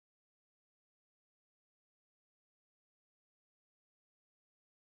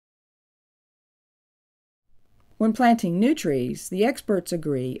When planting new trees, the experts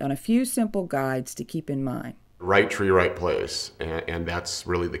agree on a few simple guides to keep in mind. Right tree, right place, and that's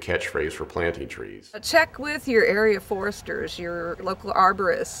really the catchphrase for planting trees. Check with your area foresters, your local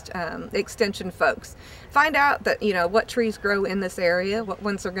arborist, extension folks. Find out that, what trees grow in this area, what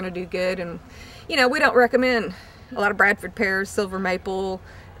ones are going to do good, and, we don't recommend a lot of Bradford pears, silver maple,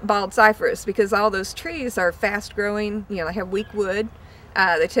 bald cypress, because all those trees are fast growing, they have weak wood.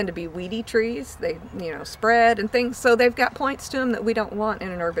 They tend to be weedy trees. They, spread and things. So they've got points to them that we don't want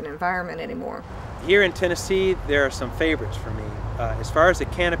in an urban environment anymore. Here in Tennessee, there are some favorites for me. As far as the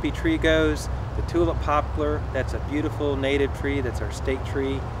canopy tree goes, the tulip poplar, that's a beautiful native tree. That's our state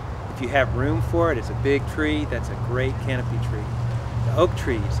tree. If you have room for it, it's a big tree. That's a great canopy tree. The oak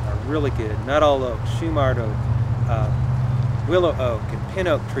trees are really good. Nuttall oak, Shumard oak, willow oak, and pin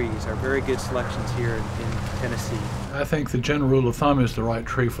oak trees are very good selections here in Tennessee. I think the general rule of thumb is the right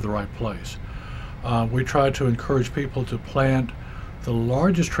tree for the right place. We try to encourage people to plant the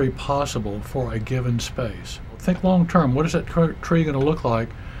largest tree possible for a given space. Think long term. What is that tree going to look like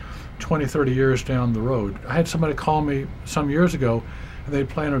 20, 30 years down the road? I had somebody call me some years ago, and they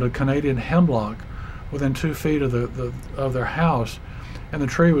planted a Canadian hemlock within 2 feet of their house, and the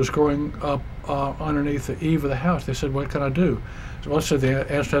tree was growing up underneath the eave of the house. They said, "What can I do?" So I said,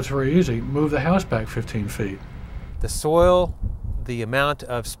 the answer, that's very easy. Move the house back 15 feet. The soil, the amount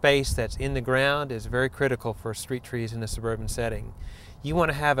of space that's in the ground is very critical for street trees in a suburban setting. You want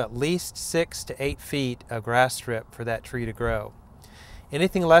to have at least 6 to 8 feet of grass strip for that tree to grow.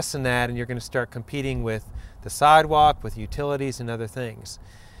 Anything less than that and you're going to start competing with the sidewalk, with utilities and other things.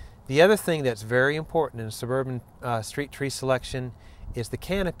 The other thing that's very important in suburban street tree selection is the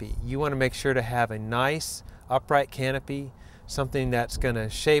canopy. You want to make sure to have a nice upright canopy, something that's going to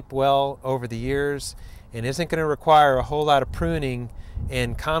shape well over the years and isn't going to require a whole lot of pruning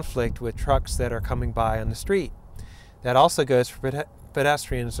and conflict with trucks that are coming by on the street. That also goes for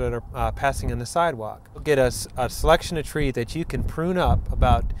pedestrians that are passing on the sidewalk. Get a selection of tree that you can prune up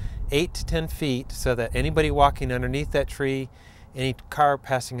about 8 to 10 feet so that anybody walking underneath that tree, any car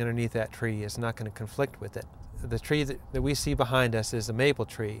passing underneath that tree is not going to conflict with it. The tree that we see behind us is a maple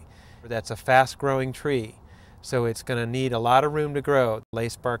tree. That's a fast-growing tree, so it's going to need a lot of room to grow.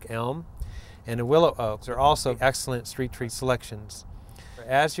 Lacebark elm and a willow oak are also excellent street tree selections.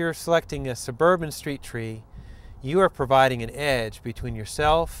 As you're selecting a suburban street tree, you are providing an edge between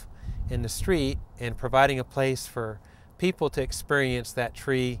yourself and the street and providing a place for people to experience that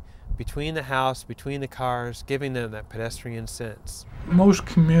tree between the house, between the cars, giving them that pedestrian sense. Most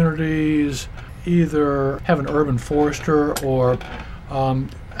communities either have an urban forester or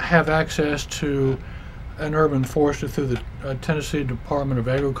have access to an urban forester through the Tennessee Department of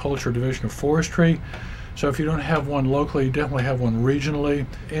Agriculture Division of Forestry. So if you don't have one locally, you definitely have one regionally.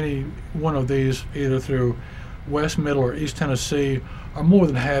 Any one of these, either through West, Middle, or East Tennessee, are more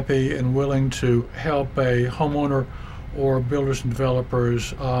than happy and willing to help a homeowner or builders and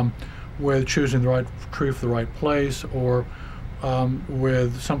developers with choosing the right tree for the right place or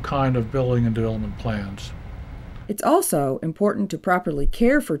with some kind of building and development plans. It's also important to properly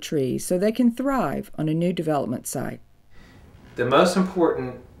care for trees so they can thrive on a new development site. The most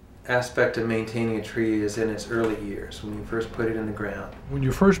important aspect of maintaining a tree is in its early years, when you first put it in the ground. When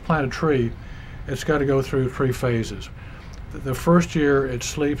you first plant a tree, it's got to go through 3 phases. The first year it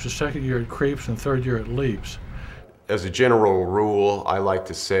sleeps, the second year it creeps, and the third year it leaps. As a general rule, I like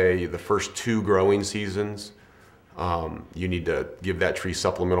to say the first 2 growing seasons, you need to give that tree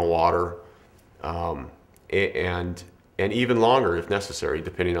supplemental water, and even longer if necessary,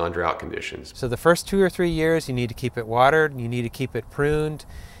 depending on drought conditions. So the first 2 or 3 years, you need to keep it watered, you need to keep it pruned,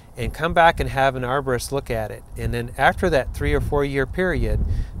 and come back and have an arborist look at it. And then after that 3 or 4 year period,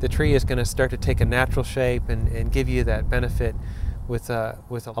 the tree is going to start to take a natural shape and give you that benefit with a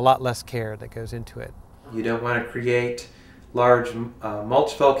lot less care that goes into it. You don't want to create large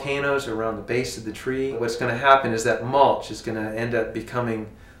mulch volcanoes around the base of the tree. What's going to happen is that mulch is going to end up becoming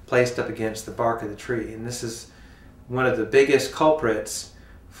placed up against the bark of the tree. And this is one of the biggest culprits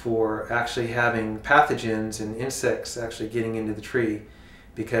for actually having pathogens and insects actually getting into the tree,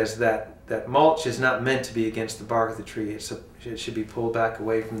 because that mulch is not meant to be against the bark of the tree. It should be pulled back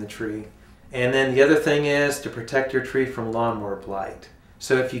away from the tree. And then the other thing is to protect your tree from lawnmower blight.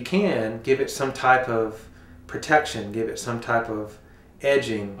 So if you can, give it some type of protection, give it some type of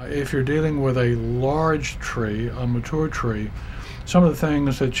edging. If you're dealing with a large tree, a mature tree, some of the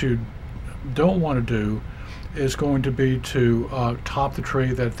things that you don't want to do is going to be to top the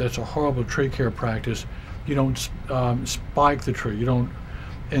tree. That's a horrible tree care practice. You don't spike the tree. You don't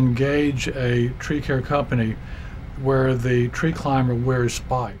engage a tree care company where the tree climber wears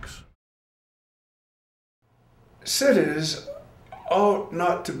spikes. Cities ought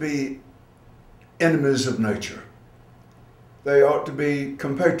not to be enemies of nature. They ought to be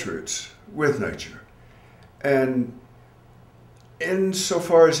compatriots with nature. And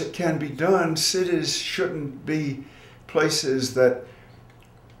insofar as it can be done, cities shouldn't be places that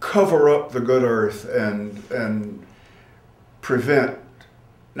cover up the good earth and prevent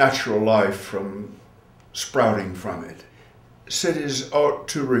natural life from sprouting from it. Cities ought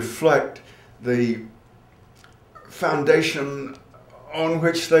to reflect the foundation on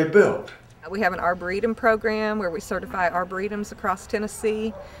which they built. We have an Arboretum program where we certify arboretums across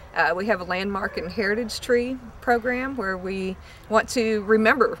Tennessee. We have a landmark and heritage tree program where we want to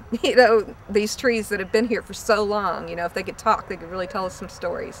remember, these trees that have been here for so long. If they could talk, they could really tell us some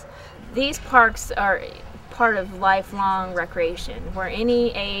stories. These parks are part of lifelong recreation, where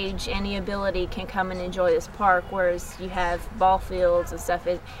any age, any ability can come and enjoy this park, whereas you have ball fields and stuff.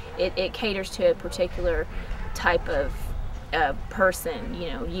 It caters to a particular type of person,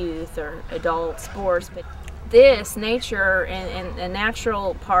 youth or adult sports, but this nature and a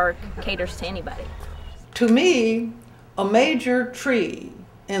natural park caters to anybody. To me, a major tree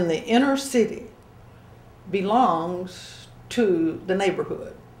in the inner city belongs to the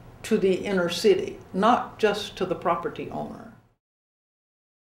neighborhood, to the inner city, not just to the property owner.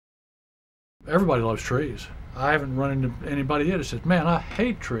 Everybody loves trees. I haven't run into anybody yet that says, man, I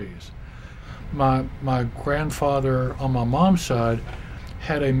hate trees. My grandfather on my mom's side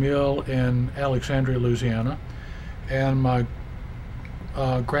had a mill in Alexandria, Louisiana, and my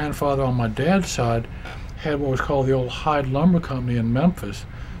grandfather on my dad's side had what was called the old Hyde Lumber Company in Memphis.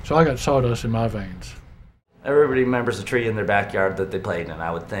 So I got sawdust in my veins. Everybody remembers a tree in their backyard that they played in, I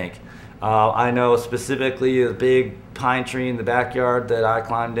would think. I know specifically a big pine tree in the backyard that I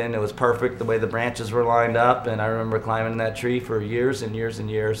climbed in. It was perfect the way the branches were lined up, and I remember climbing that tree for years and years and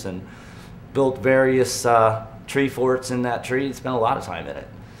years, and built various tree forts in that tree. Spent a lot of time in it.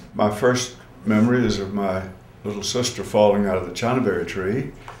 My first memory is of my little sister falling out of the chinaberry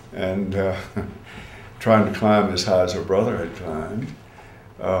tree and trying to climb as high as her brother had climbed.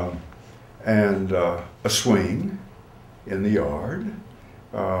 And a swing in the yard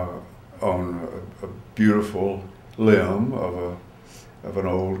on a beautiful limb of an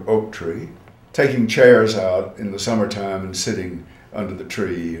old oak tree. Taking chairs out in the summertime and sitting under the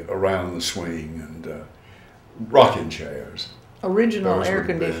tree around the swing and rocking chairs. Original air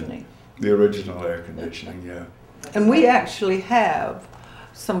conditioning. The original air conditioning, yeah. And we actually have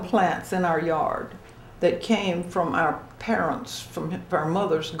some plants in our yard that came from our parents, from our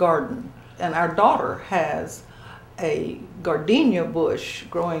mother's garden. And our daughter has a gardenia bush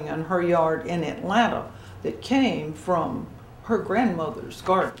growing in her yard in Atlanta that came from her grandmother's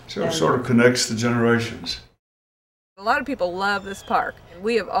garden. So it sort of connects the generations. A lot of people love this park.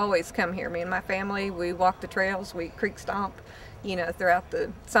 We have always come here. Me and my family, we walk the trails, we creek stomp, throughout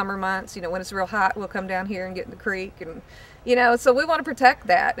the summer months. When it's real hot, we'll come down here and get in the creek. And, so we want to protect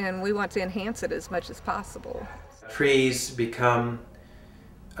that, and we want to enhance it as much as possible. Trees become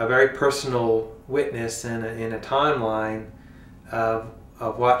a very personal witness in a timeline of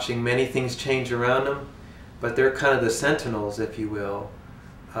watching many things change around them, but they're kind of the sentinels, if you will,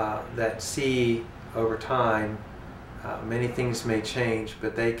 that see over time. Many things may change,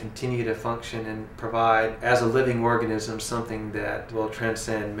 but they continue to function and provide, as a living organism, something that will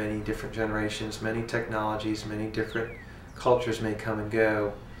transcend many different generations, many technologies, many different cultures may come and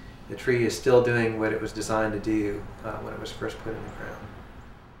go. The tree is still doing what it was designed to do when it was first put in the ground.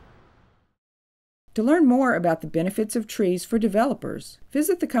 To learn more about the benefits of trees for developers,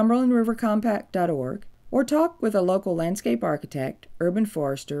 visit the CumberlandRiverCompact.org or talk with a local landscape architect, urban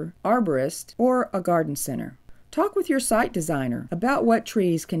forester, arborist, or a garden center. Talk with your site designer about what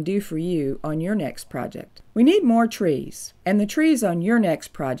trees can do for you on your next project. We need more trees, and the trees on your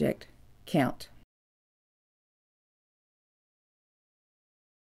next project count.